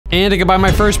And I can buy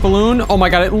my first balloon. Oh my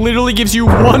god, it literally gives you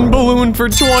 1 balloon for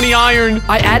 20 iron.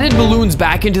 I added balloons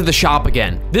back into the shop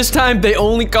again. This time, they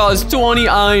only cost 20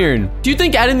 iron. Do you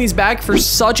think adding these back for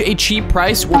such a cheap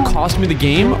price will cost me the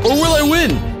game, or will I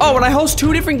win? Oh, and I host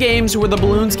 2 different games where the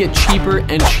balloons get cheaper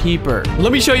and cheaper.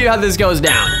 Let me show you how this goes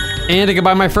down. And I can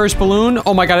buy my first balloon.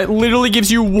 Oh my god, it literally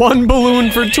gives you 1 balloon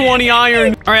for 20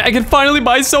 iron. All right, I can finally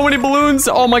buy so many balloons.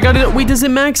 Oh my god, wait, does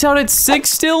it max out at 6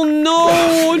 still?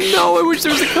 No, no, I wish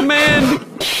there was a command.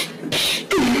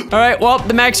 All right, well,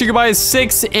 the max you can buy is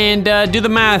 6, and do the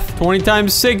math. 20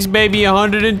 times 6, baby,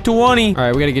 120. All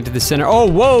right, we gotta get to the center. Oh,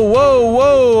 whoa, whoa,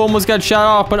 whoa, almost got shot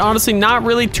off, but honestly, not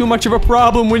really too much of a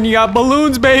problem when you got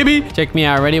balloons, baby. Check me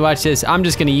out, ready? Watch this. I'm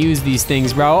just gonna use these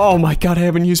things, bro. Oh my god, I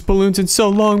haven't used balloons in so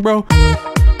long, bro.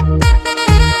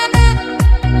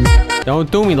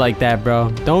 Don't do me like that, bro.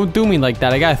 Don't do me like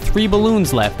that. I got 3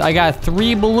 balloons left. I got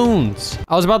 3 balloons.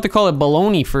 I was about to call it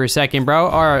baloney for a second, bro.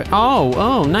 Or,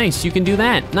 oh, nice. You can do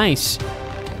that. Nice.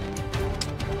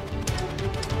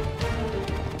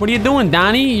 What are you doing,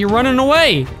 Donnie? You're running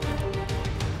away.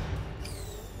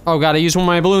 Oh, God, I used one of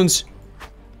my balloons.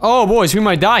 Oh, boys, we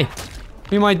might die.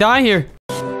 We might die here.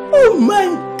 Oh, my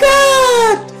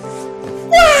God.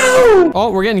 Wow!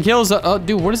 Oh, we're getting kills. Oh,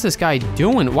 dude, what is this guy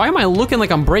doing? Why am I looking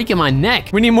like I'm breaking my neck?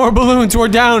 We need more balloons. We're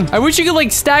down. I wish you could,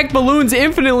 like, stack balloons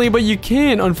infinitely, but you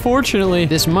can't, unfortunately.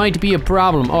 This might be a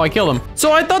problem. Oh, I killed him.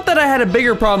 So I thought that I had a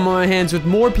bigger problem on my hands with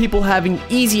more people having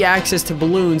easy access to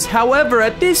balloons. However,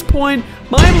 at this point,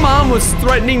 my mom was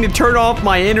threatening to turn off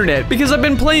my internet because I've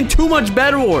been playing too much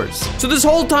Bed Wars. So this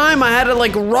whole time, I had to,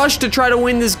 like, rush to try to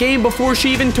win this game before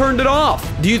she even turned it off.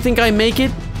 Do you think I make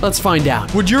it? Let's find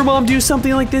out. Would your mom do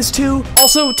something like this too?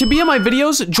 Also, to be on my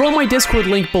videos, join my Discord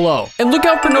link below. And look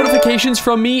out for notifications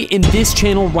from me in this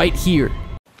channel right here.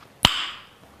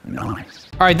 Nice.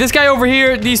 All right, this guy over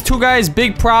here, these 2 guys,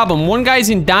 big problem. One guy's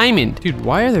in diamond. Dude,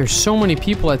 why are there so many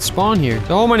people at spawn here?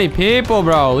 So many people,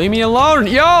 bro. Leave me alone.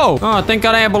 Yo! Oh, thank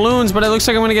God I have balloons, but it looks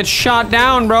like I'm gonna get shot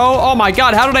down, bro. Oh my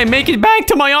God, how did I make it back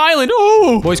to my island?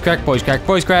 Oh! Voice crack, voice crack,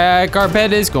 voice crack. Our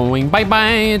bed is going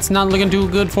bye-bye. It's not looking too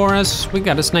good for us. We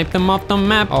gotta snipe them off the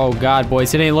map. Oh God,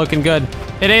 boys, it ain't looking good.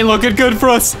 It ain't looking good for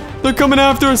us. They're coming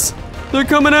after us. They're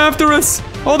coming after us.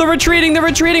 Oh, they're retreating,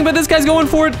 but this guy's going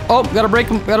for it. Oh, gotta break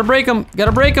him, gotta break him,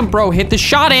 gotta break him. Bro, hit the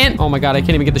shot, Ant. Oh my God, I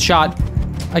can't even get the shot.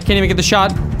 I can't even get the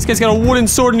shot. This guy's got a wooden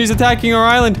sword and he's attacking our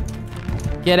island.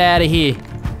 Get out of here.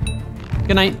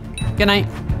 Good night, good night,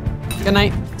 good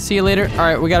night. See you later. All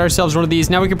right, we got ourselves one of these.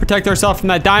 Now we can protect ourselves from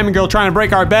that diamond girl trying to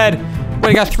break our bed. Wait,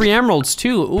 I got 3 emeralds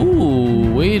too.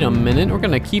 Ooh, wait a minute. We're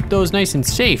gonna keep those nice and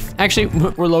safe. Actually,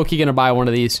 we're low-key gonna buy one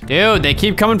of these. Dude, they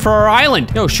keep coming for our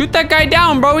island. Yo, shoot that guy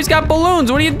down, bro. He's got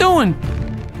balloons. What are you doing?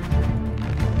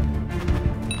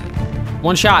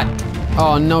 One shot.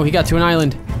 Oh no, he got to an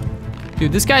island.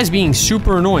 Dude, this guy's being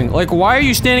super annoying. Like, why are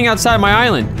you standing outside my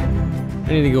island?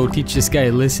 I need to go teach this guy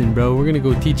a lesson, bro. We're gonna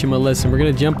go teach him a lesson. We're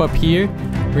gonna jump up here.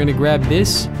 We're gonna grab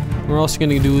this. We're also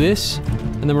gonna do this.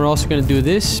 And then we're also gonna do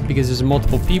this because there's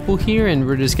multiple people here and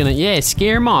we're just gonna, yeah,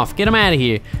 scare them off. Get them out of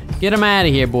here. Get them out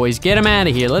of here, boys. Get them out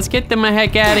of here. Let's get them the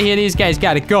heck out of here. These guys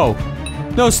gotta go.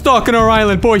 No stalking our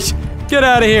island, boys. Get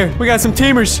out of here. We got some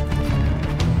teamers.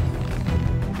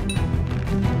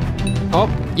 Oh,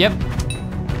 yep.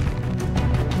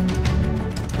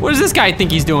 What does this guy think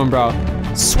he's doing, bro?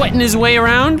 Sweating his way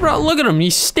around? Bro, look at him.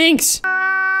 He stinks.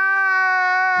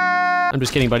 I'm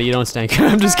just kidding, buddy. You don't stink.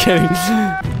 I'm just kidding.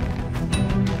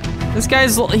 This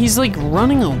guy's, he's like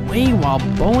running away while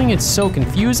bowing. It's so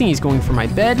confusing. He's going for my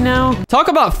bed now. Talk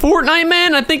about Fortnite,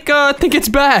 man. I think it's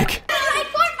back.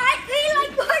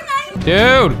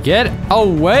 Dude, get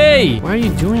away. Why are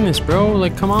you doing this, bro?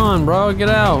 Like, come on, bro, get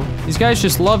out. These guys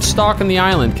just love stalking the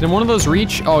island. Can one of those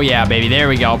reach? Oh yeah, baby, there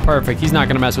we go, perfect. He's not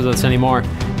gonna mess with us anymore.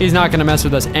 He's not gonna mess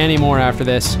with us anymore after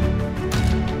this.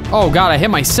 Oh God, I hit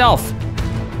myself.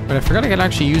 But I forgot I could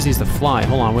actually use these to fly.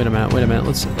 Hold on, wait a minute.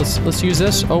 Let's use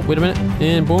this. Oh, wait a minute.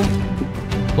 And boom.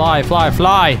 Fly, fly,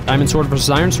 fly. Diamond sword versus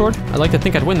iron sword. I'd like to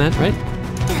think I'd win that, right?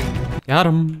 Got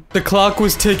him. The clock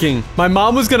was ticking. My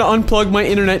mom was gonna unplug my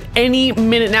internet any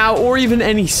minute now, or even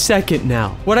any second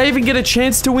now. Would I even get a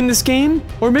chance to win this game?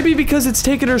 Or maybe because it's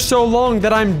taken her so long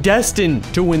that I'm destined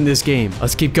to win this game.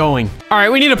 Let's keep going. All right,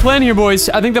 we need a plan here, boys.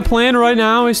 I think the plan right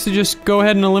now is to just go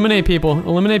ahead and eliminate people.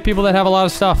 Eliminate people that have a lot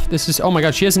of stuff. This is, oh my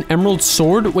God, she has an emerald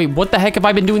sword? Wait, what the heck have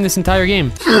I been doing this entire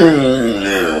game?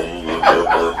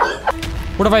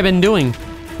 What have I been doing?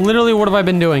 Literally, what have I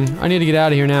been doing? I need to get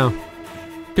out of here now.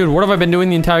 Dude, what have I been doing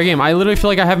the entire game? I literally feel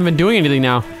like I haven't been doing anything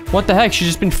now. What the heck? She's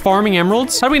just been farming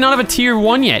emeralds? How do we not have a tier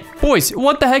 1 yet? Boys,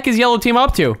 what the heck is yellow team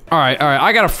up to? All right,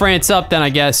 I gotta France up then, I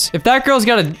guess. If that girl's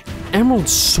got a emerald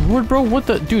sword, bro? What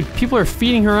the? Dude, people are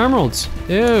feeding her emeralds.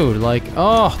 Dude, like,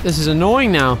 oh, this is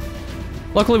annoying now.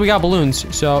 Luckily, we got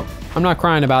balloons, so I'm not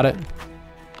crying about it.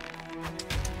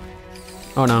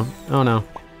 Oh, no. Oh, no.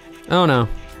 Oh, no.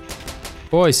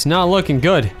 Boys, not looking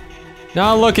good.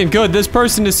 Not looking good. This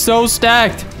person is so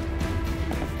stacked.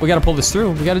 We gotta pull this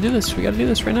through. We gotta do this. We gotta do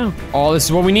this right now. Oh, this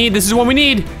is what we need. This is what we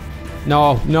need.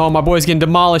 No, no, my boy's getting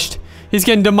demolished. He's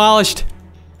getting demolished.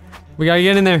 We gotta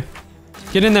get in there.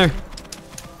 Get in there.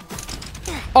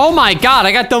 Oh my god,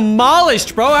 I got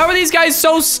demolished, bro. How are these guys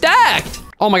so stacked?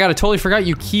 Oh my god, I totally forgot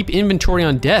you keep inventory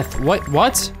on death.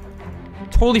 What?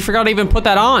 Totally forgot I even put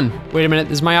that on. Wait a minute,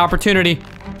 this is my opportunity.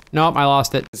 Nope, I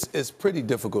lost it. It's pretty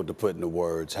difficult to put into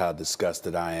words how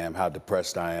disgusted I am, how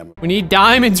depressed I am. We need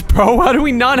diamonds, bro. How do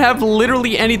we not have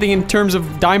literally anything in terms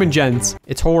of diamond gens?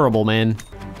 It's horrible, man.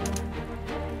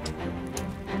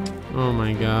 Oh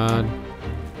my god.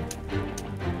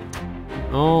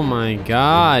 Oh my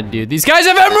god, dude. These guys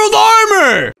have emerald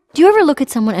armor! Do you ever look at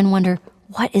someone and wonder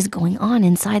what is going on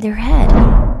inside their head?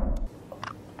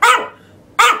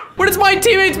 What has my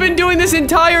teammates been doing this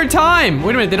entire time?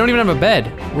 Wait a minute, they don't even have a bed.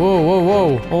 Whoa, whoa,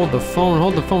 whoa. Hold the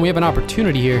phone, we have an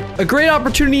opportunity here. A great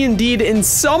opportunity indeed, and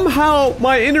somehow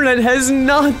my internet has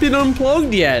not been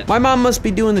unplugged yet. My mom must be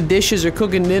doing the dishes or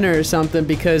cooking dinner or something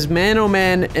because man, oh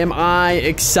man, am I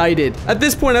excited. At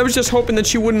this point, I was just hoping that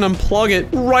she wouldn't unplug it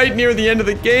right near the end of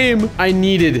the game. I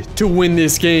needed to win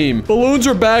this game. Balloons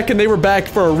are back and they were back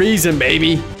for a reason,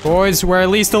 baby. Boys, we're at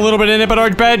least a little bit in it, but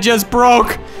our bed just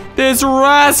broke. This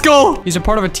rascal! He's a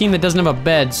part of a team that doesn't have a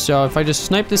bed, so if I just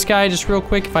snipe this guy just real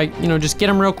quick, if I, you know, just get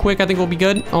him real quick, I think we'll be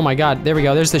good. Oh my god, there we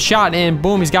go. There's the shot, and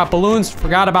boom, he's got balloons.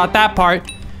 Forgot about that part.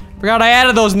 Forgot I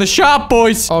added those in the shop,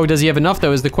 boys. Oh, does he have enough,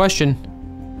 though, is the question.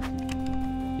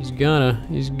 He's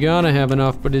gonna have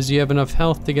enough, but does he have enough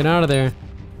health to get out of there?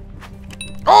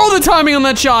 Oh, the timing on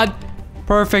that shot!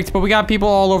 Perfect, but we got people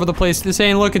all over the place. This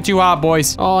ain't looking too hot,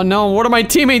 boys. Oh no, what are my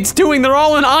teammates doing? They're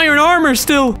all in iron armor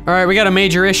still. All right, we got a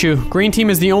major issue. Green team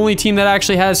is the only team that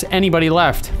actually has anybody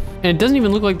left. And it doesn't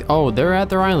even look like, oh, they're at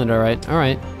their island, all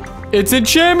right. It's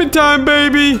enchantment time,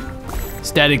 baby.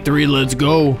 Static 3, let's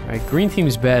go. All right, green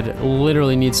team's bed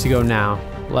literally needs to go now.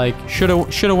 Like,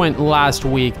 shoulda went last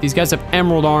week. These guys have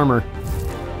emerald armor.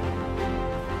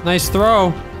 Nice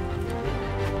throw.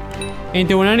 Ain't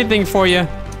doing anything for you.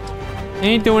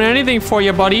 Ain't doing anything for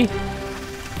you, buddy.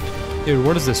 Dude,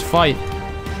 what is this fight?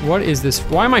 What is this?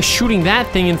 Why am I shooting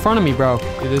that thing in front of me, bro?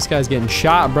 Dude, this guy's getting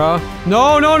shot, bro.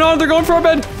 No, they're going for a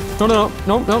bed. No,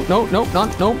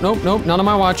 not on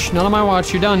my watch. Not on my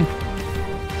watch, you're done.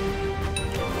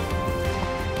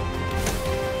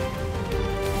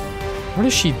 What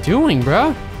is she doing,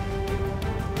 bro?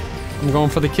 I'm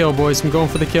going for the kill, boys. I'm going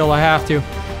for the kill, I have to.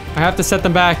 I have to set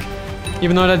them back.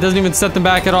 Even though that doesn't even set them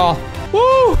back at all.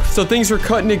 Woo! So things were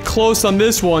cutting it close on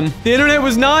this one. The internet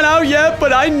was not out yet,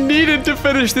 but I needed to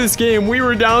finish this game. We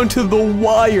were down to the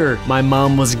wire. My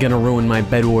mom wasn't gonna ruin my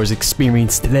Bed Wars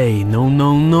experience today. No,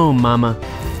 mama.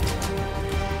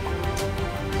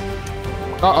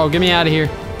 Uh-oh, get me out of here.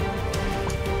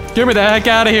 Get me the heck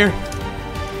out of here.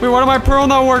 Wait, why did my pearl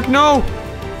not work? No!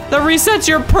 That resets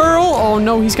your pearl! Oh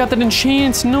no, he's got that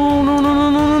enchant.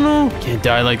 No. Can't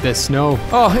die like this, no.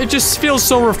 Oh, it just feels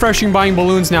so refreshing buying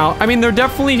balloons now. I mean, they're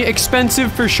definitely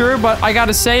expensive for sure, but I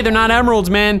gotta say, they're not emeralds,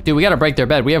 man. Dude, we gotta break their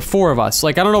bed. We have 4 of us.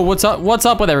 Like, I don't know what's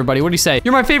up with everybody. What do you say?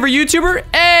 You're my favorite YouTuber?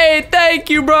 Hey, thank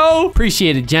you, bro!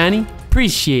 Appreciate it, Johnny.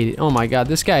 Appreciate it. Oh my god,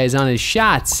 this guy is on his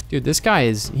shots. Dude, this guy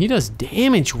he does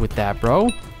damage with that, bro.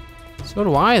 So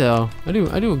do I, though. I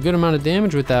do a good amount of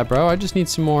damage with that, bro. I just need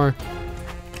some more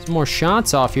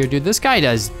shots off here, dude. This guy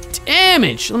does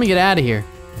damage. Let me get out of here.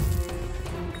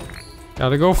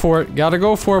 Gotta go for it. Gotta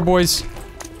go for it, boys.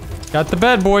 Got the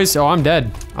bed, boys. Oh, I'm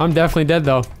dead. I'm definitely dead,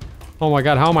 though. Oh my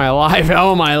god, how am I alive?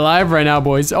 How am I alive right now,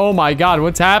 boys? Oh my god,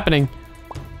 what's happening?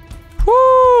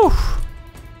 Woo!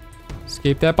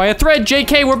 Escape that by a thread.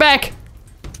 JK, we're back.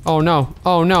 Oh no.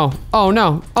 Oh no. Oh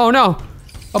no. Oh no.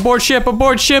 Abort ship.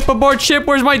 Abort ship. Abort ship.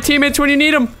 Where's my teammates when you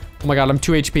need them? Oh my god, I'm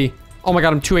 2 HP. Oh my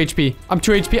god, I'm 2 HP. I'm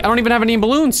 2 HP. I don't even have any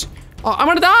balloons. Oh, I'm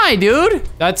gonna die, dude.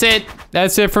 That's it.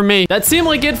 That's it for me. That seemed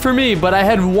like it for me, but I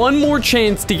had one more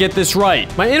chance to get this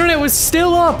right. My internet was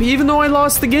still up, even though I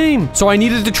lost the game. So I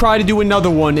needed to try to do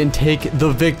another one and take the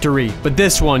victory. But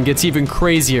this one gets even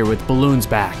crazier with balloons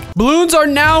back. Balloons are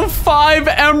now 5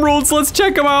 emeralds. Let's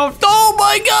check them out. Oh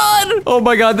my god. Oh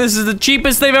my god, this is the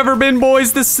cheapest they've ever been,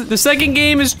 boys. The second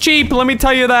game is cheap, let me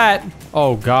tell you that.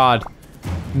 Oh god.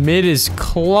 Mid is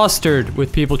clustered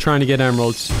with people trying to get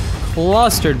emeralds.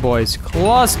 Clustered, boys.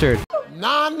 Clustered.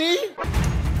 Nani?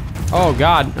 Oh,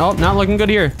 God. Oh, not looking good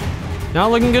here. Not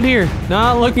looking good here.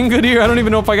 Not looking good here. I don't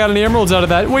even know if I got any emeralds out of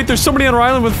that. Wait, there's somebody on our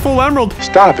island with full emerald.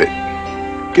 Stop it.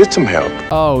 Get some help.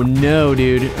 Oh no,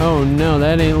 dude. Oh no,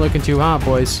 that ain't looking too hot,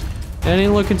 boys. That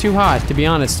ain't looking too hot, to be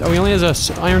honest. Oh, he only has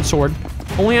a iron sword.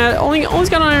 Only's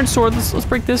got an iron sword. Let's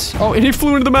break this. Oh, and he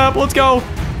flew into the map. Let's go.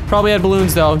 Probably had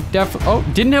balloons though. Oh,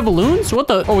 didn't have balloons? What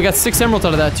the? Oh, we got 6 emeralds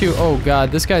out of that too. Oh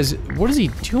god, this guy's. What is he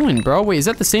doing, bro? Wait, is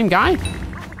that the same guy?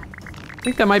 I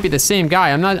think that might be the same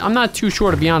guy. I'm not too sure,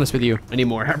 to be honest with you. I need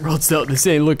more emeralds though. This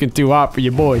ain't looking too hot for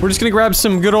you, boy. We're just gonna grab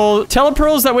some good old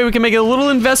telepearls. That way we can make a little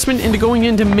investment into going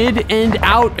into mid and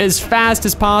out as fast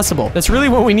as possible. That's really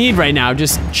what we need right now.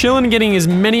 Just chilling and getting as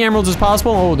many emeralds as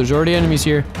possible. Oh, there's already enemies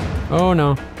here. Oh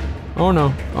no. Oh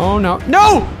no. Oh no.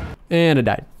 No! And I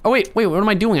died. Oh wait, what am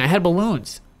I doing? I had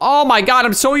balloons. Oh my god,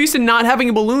 I'm so used to not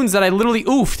having balloons that I literally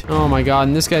oofed. Oh my god,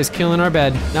 and this guy's killing our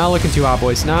bed. Not looking too hot,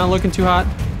 boys. Not looking too hot.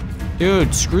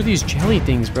 Dude, screw these jelly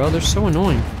things, bro. They're so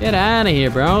annoying. Get out of here,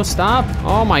 bro. Stop.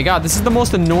 Oh my god, this is the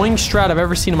most annoying strat I've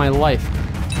ever seen in my life.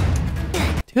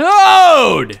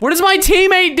 Dude! What is my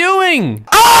teammate doing?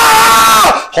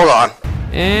 Ah! Hold on.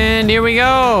 And here we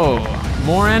go.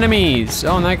 More enemies.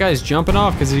 Oh, and that guy's jumping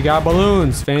off because he got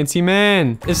balloons. Fancy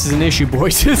man. This is an issue,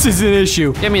 boys. This is an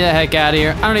issue. Get me the heck out of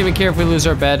here. I don't even care if we lose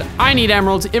our bed. I need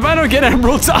emeralds. If I don't get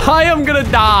emeralds, I am gonna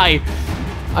die.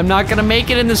 I'm not gonna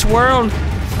make it in this world.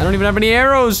 I don't even have any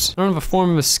arrows. I don't have a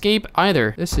form of escape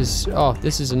either. This is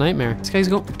a nightmare. This guy's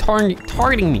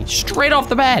targeting me straight off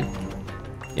the bat.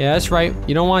 Yeah, that's right.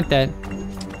 You don't want that.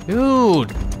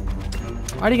 Dude.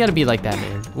 Why do you gotta be like that,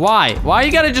 man? Why? Why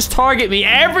you gotta just target me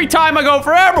every time I go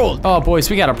for emerald? Oh, boys,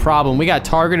 we got a problem. We got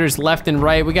targeters left and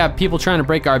right. We got people trying to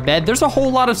break our bed. There's a whole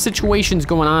lot of situations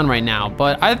going on right now,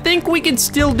 but I think we can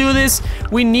still do this.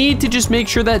 We need to just make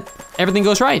sure that everything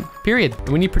goes right, period. And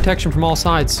we need protection from all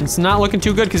sides. It's not looking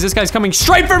too good because this guy's coming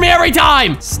straight for me every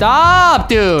time. Stop,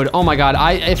 dude. Oh my God,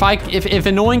 if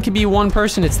annoying could be one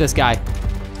person, it's this guy.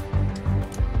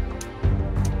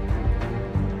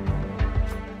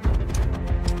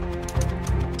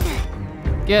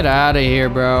 Get out of here,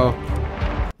 bro.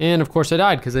 And of course I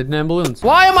died because I didn't have balloons.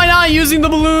 Why am I not using the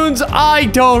balloons? I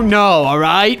don't know, all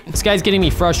right? This guy's getting me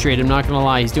frustrated, I'm not gonna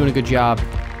lie. He's doing a good job.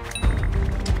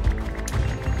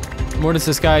 What is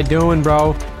this guy doing,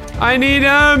 bro? I need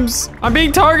M's. I'm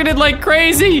being targeted like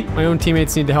crazy. My own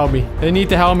teammates need to help me. They need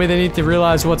to help me. They need to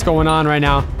realize what's going on right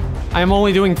now. I am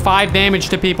only doing 5 damage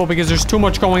to people because there's too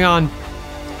much going on.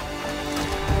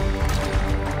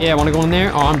 Yeah, wanna go in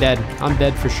there? Oh, I'm dead. I'm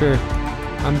dead for sure.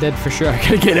 I'm dead for sure. I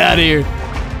gotta get out of here.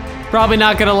 Probably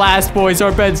not gonna last, boys.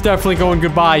 Our bed's definitely going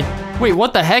goodbye. Wait,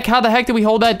 what the heck? How the heck did we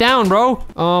hold that down, bro?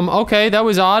 Okay, that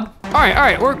was odd. All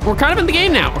right, we're kind of in the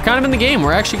game now. We're kind of in the game.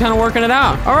 We're actually kind of working it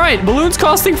out. All right, balloons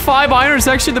costing 5 iron is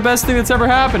actually the best thing that's ever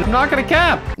happened. I'm not gonna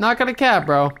cap. Not gonna cap,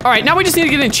 bro. All right, now we just need to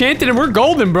get enchanted and we're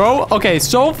golden, bro. Okay,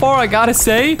 so far I gotta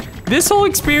say, this whole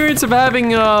experience of having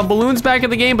balloons back in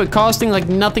the game but costing like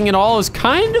nothing at all is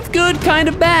kind of good, kind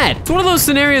of bad. It's one of those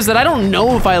scenarios that I don't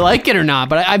know if I like it or not,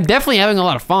 but I'm definitely having a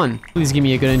lot of fun. Please give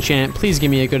me a good enchant. Please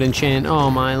give me a good enchant. Oh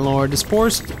my lord, is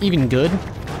forest even good?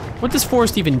 What does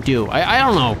forest even do? I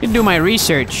don't know. I can do my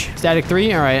research. Static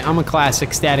 3? All right, I'm a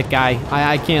classic static guy.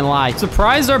 I can't lie.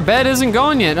 Surprised our bed isn't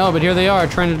gone yet. Oh, but here they are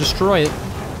trying to destroy it.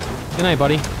 Good night,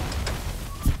 buddy.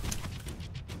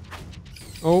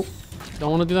 Oh, don't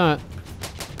want to do that.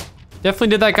 Definitely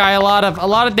did that guy a lot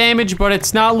of damage, but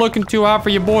it's not looking too hot for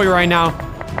your boy right now.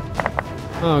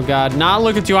 Oh god, not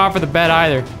looking too hot for the bed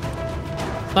either.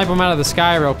 Snipe him out of the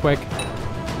sky real quick.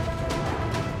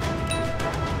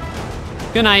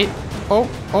 Good night. Oh.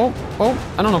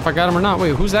 I don't know if I got him or not.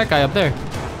 Wait, who's that guy up there?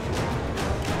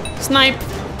 Snipe.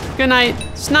 Good night.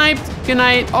 Sniped. Good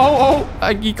night. Oh,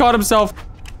 he caught himself.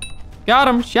 Got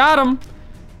him. Shot him.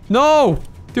 No.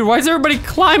 Dude, why is everybody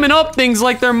climbing up things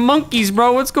like they're monkeys,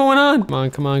 bro? What's going on?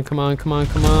 Come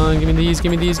on. Give me these.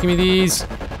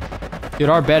 Dude,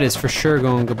 our bed is for sure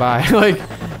going goodbye. Like,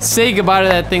 say goodbye to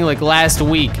that thing like last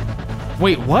week.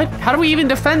 Wait, what? How do we even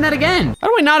defend that again? How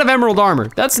do I not have emerald armor?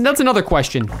 That's another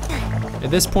question.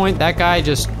 At this point, that guy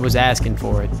just was asking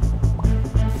for it.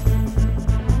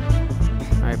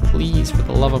 All right, please, for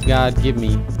the love of God, give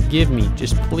me,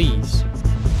 just please.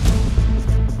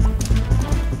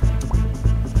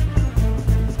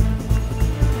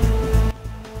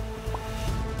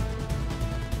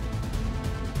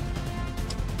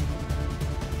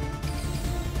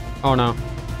 Oh no.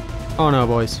 Oh no,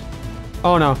 boys.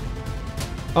 Oh no.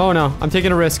 Oh no, I'm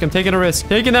taking a risk. Taking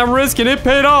that risk and it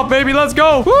paid off, baby. Let's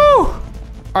go. Woo!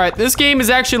 All right, this game is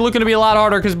actually looking to be a lot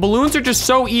harder because balloons are just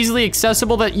so easily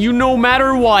accessible that you no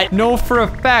matter what, know for a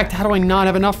fact. How do I not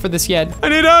have enough for this yet? I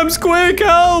need M's, quick,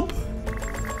 help!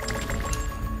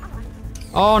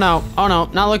 Oh no,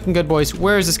 not looking good, boys.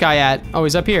 Where is this guy at? Oh,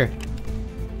 he's up here.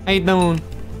 How you doing?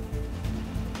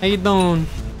 How you doing?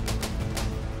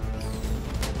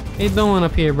 How you doing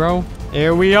up here, bro?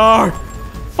 There we are.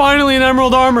 Finally in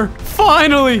emerald armor.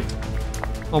 Finally.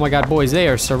 Oh my god, boys, they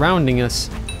are surrounding us.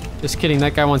 Just kidding,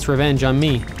 that guy wants revenge on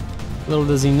me. Little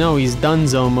does he know he's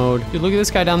Dunzo mode. Dude, look at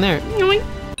this guy down there.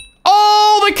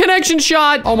 Oh, the connection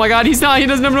shot. Oh my god, he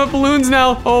doesn't have enough balloons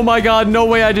now. Oh my god, no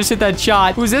way I just hit that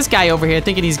shot. Who's this guy over here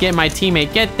thinking he's getting my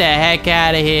teammate? Get the heck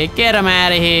out of here. Get him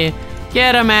out of here.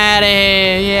 Get him out of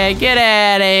here. Yeah, get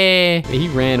out of here. He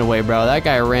ran away, bro. That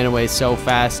guy ran away so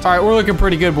fast. All right, we're looking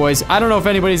pretty good, boys. I don't know if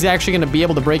anybody's actually going to be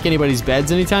able to break anybody's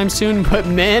beds anytime soon, but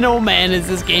man, oh man, is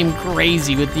this game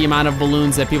crazy with the amount of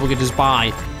balloons that people could just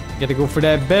buy. Gotta go for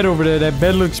that bed over there. That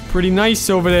bed looks pretty nice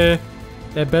over there.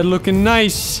 That bed looking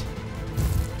nice.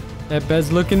 That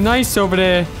bed's looking nice over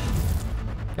there.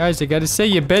 Guys, I gotta say,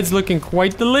 your bed's looking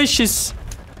quite delicious.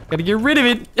 Gotta get rid of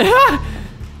it.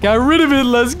 Got rid of it.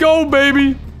 Let's go,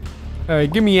 baby. All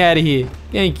right, get me out of here.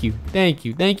 Thank you. Thank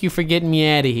you. Thank you for getting me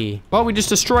out of here. Well, we just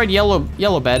destroyed yellow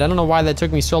bed. I don't know why that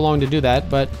took me so long to do that,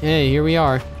 but hey, here we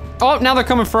are. Oh, now they're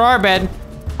coming for our bed.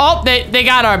 Oh, they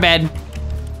got our bed.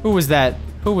 Who was that?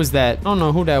 Who was that? I don't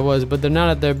know who that was, but they're not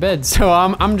at their bed, so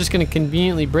I'm just gonna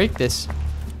conveniently break this.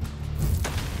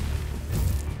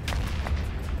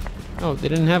 Oh, they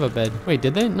didn't have a bed. Wait,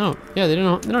 did they? No. Yeah, they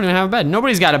don't even have a bed.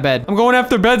 Nobody's got a bed. I'm going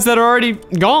after beds that are already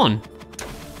gone.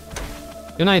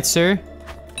 Good night, sir.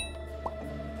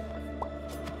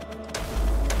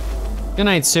 Good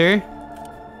night, sir.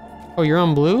 Oh, you're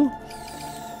on blue?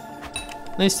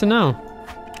 Nice to know.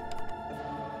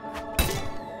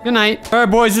 Good night. All right,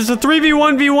 boys, it's a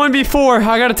 3v1v1v4.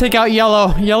 I gotta take out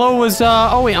yellow. Yellow was,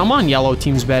 oh wait, I'm on yellow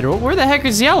team's bed. Where the heck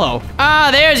is yellow? Ah,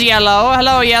 there's yellow.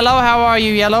 Hello, yellow. How are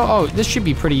you, yellow? Oh, this should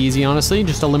be pretty easy, honestly.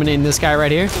 Just eliminating this guy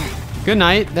right here. Good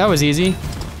night. That was easy.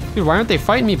 Dude, why aren't they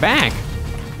fighting me back?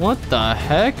 What the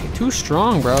heck? Too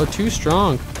strong, bro. Too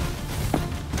strong.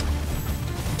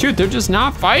 Dude, they're just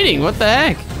not fighting. What the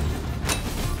heck?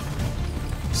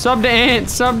 Sub to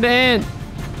Ant. Sub to Ant.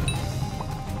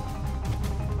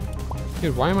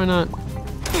 Dude, why am I not?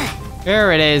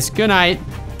 There it is. Good night.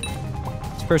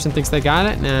 This person thinks they got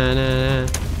it? Nah.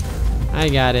 I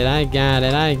got it. I got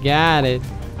it. I got it.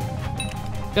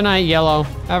 Good night, yellow.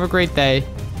 Have a great day.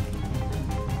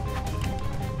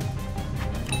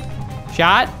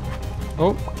 Shot.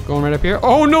 Oh, going right up here.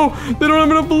 Oh no, they don't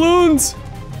have enough balloons.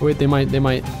 Wait, they might.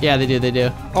 Yeah, they do.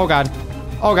 Oh god.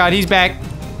 Oh god, he's back.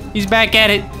 He's back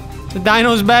at it. The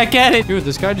dino's back at it. Dude,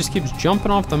 this guy just keeps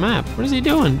jumping off the map. What is he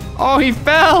doing? Oh, he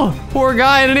fell. Poor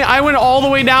guy. And I went all the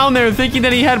way down there thinking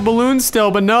that he had balloons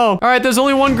still, but no. All right, there's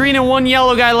only one green and one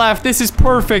yellow guy left. This is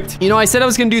perfect. You know, I said I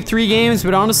was gonna do 3 games,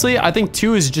 but honestly, I think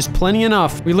 2 is just plenty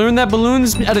enough. We learned that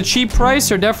balloons at a cheap price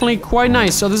are definitely quite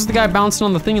nice. So this is the guy bouncing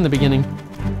on the thing in the beginning.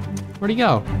 Where'd he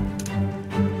go?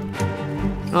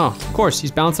 Oh, of course,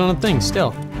 he's bouncing on a thing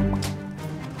still.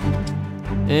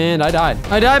 And I died.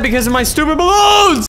 I died because of my stupid balloons!